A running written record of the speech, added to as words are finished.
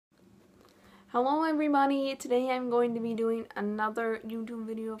Hello everybody, today I'm going to be doing another YouTube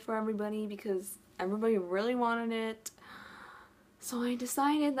video for everybody because everybody really wanted it. So I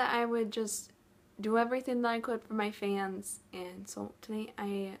decided that I would just do everything that I could for my fans, and so today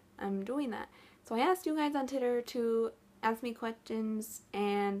I am doing that. So I asked you guys on Twitter to ask me questions,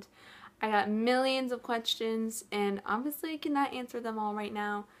 and I got millions of questions, and obviously I cannot answer them all right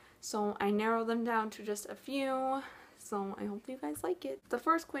now, so I narrowed them down to just a few. So I hope you guys like it. The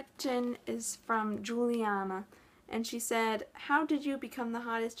first question is from Juliana, and she said, "How did you become the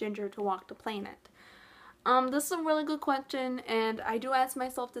hottest ginger to walk the planet?" This is a really good question, and I do ask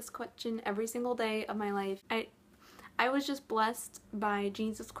myself this question every single day of my life. I was just blessed by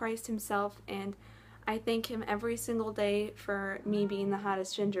Jesus Christ himself, and I thank him every single day for me being the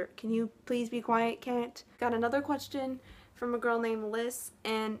hottest ginger. Can you please be quiet, cat? Got another question from a girl named Liz,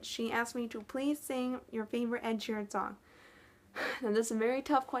 and she asked me to please sing your favorite Ed Sheeran song. Now this is a very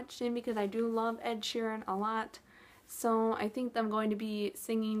tough question because I do love Ed Sheeran a lot, so I think I'm going to be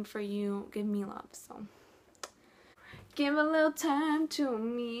singing for you Give Me Love. So give a little time to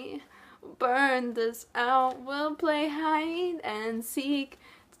me, burn this out, we'll play hide and seek,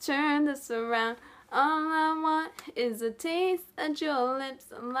 turn this around. All I want is a taste of your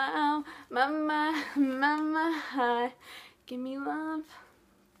lips, allow my, give me love.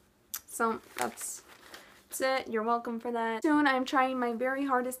 So that's it. You're welcome for that. Soon I'm trying my very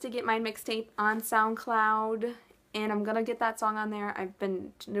hardest to get my mixtape on SoundCloud, and I'm gonna get that song on there. I've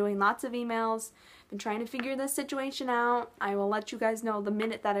been doing lots of emails, been trying to figure this situation out. I will let you guys know the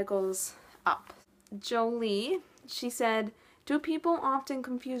minute that it goes up. Jolie, she said, "Do people often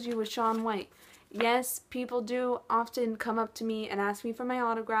confuse you with Shaun White?" Yes, people do often come up to me and ask me for my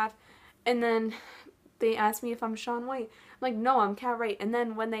autograph, and then they ask me if I'm Shaun White. I'm like, no, I'm Cat Wright. And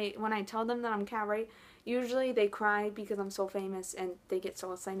then when I tell them that I'm Cat Wright, usually they cry because I'm so famous and they get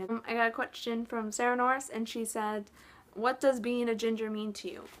so excited. I got a question from Sarah Norris, and she said, "What does being a ginger mean to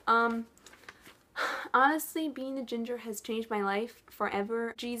you?" Honestly, being a ginger has changed my life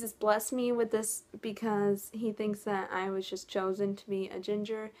forever. Jesus blessed me with this because he thinks that I was just chosen to be a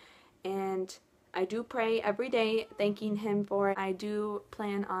ginger, and I do pray every day thanking him for it. I do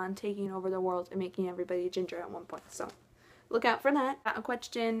plan on taking over the world and making everybody a ginger at one point, so look out for that. Got a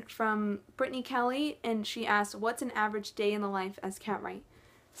question from Brittany Kelly, and she asked, "What's an average day in the life as Cat Wright?"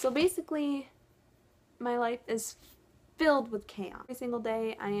 So basically, my life is filled with chaos. Every single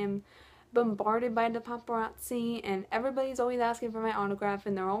day I am bombarded by the paparazzi, and everybody's always asking for my autograph,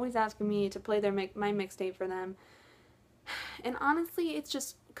 and they're always asking me to play my mixtape for them. And honestly, it's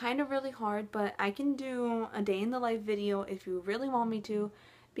just kind of really hard, but I can do a day in the life video if you really want me to,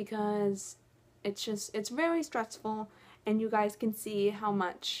 because it's very stressful, and you guys can see how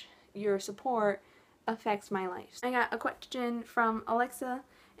much your support affects my life. I got a question from Alexa,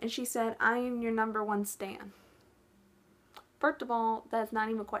 and she said, "I am your #1 stan." First of all, that's not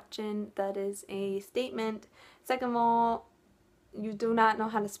even a question, that is a statement. Second of all, you do not know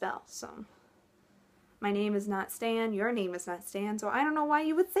how to spell, so my name is not Stan, your name is not Stan, so I don't know why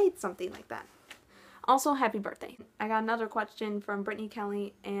you would say something like that. Also, happy birthday. I got another question from Brittany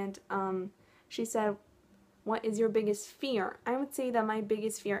Kelly, and she said, "What is your biggest fear?" I would say that my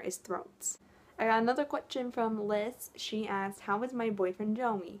biggest fear is throats. I got another question from Liz. She asked, "How is my boyfriend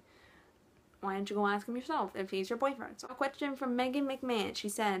Joey?" Why don't you go ask him yourself if he's your boyfriend? So a question from Megan McMahon. She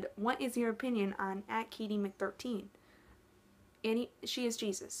said, "What is your opinion on @KatieMc13? And she is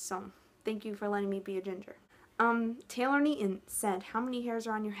Jesus, so thank you for letting me be a ginger. Taylor Neaton said, "How many hairs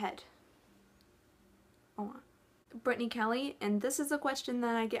are on your head?" Oh, Brittany Kelly, and this is a question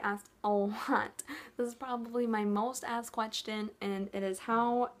that I get asked a lot. This is probably my most asked question, and it is,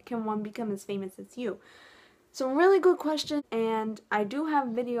 how can one become as famous as you? So really good question, and I do have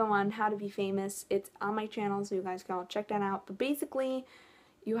a video on how to be famous. It's on my channel, so you guys can all check that out. But basically,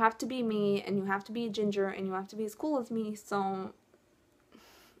 you have to be me, and you have to be a ginger, and you have to be as cool as me, so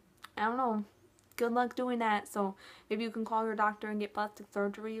I don't know. Good luck doing that. So maybe you can call your doctor and get plastic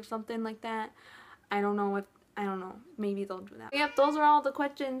surgery or something like that. I don't know. Maybe they'll do that. Yep, those are all the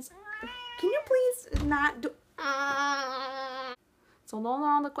questions. Can you please not do... So those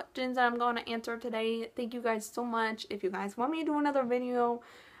are all the questions that I'm going to answer today. Thank you guys so much. If you guys want me to do another video,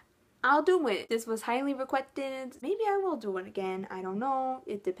 I'll do it. This was highly requested. Maybe I will do it again. I don't know.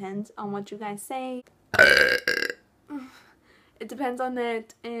 It depends on what you guys say. It depends on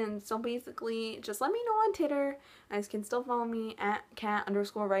it. And so basically, just let me know on Twitter. You guys can still follow me at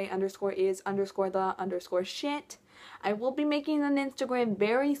cat_right_is_the_shit. I will be making an Instagram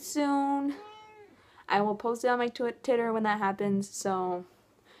very soon. I will post it on my Twitter when that happens, so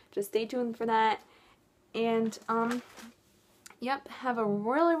just stay tuned for that. And Yep, have a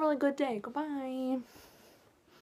really, really good day. Goodbye.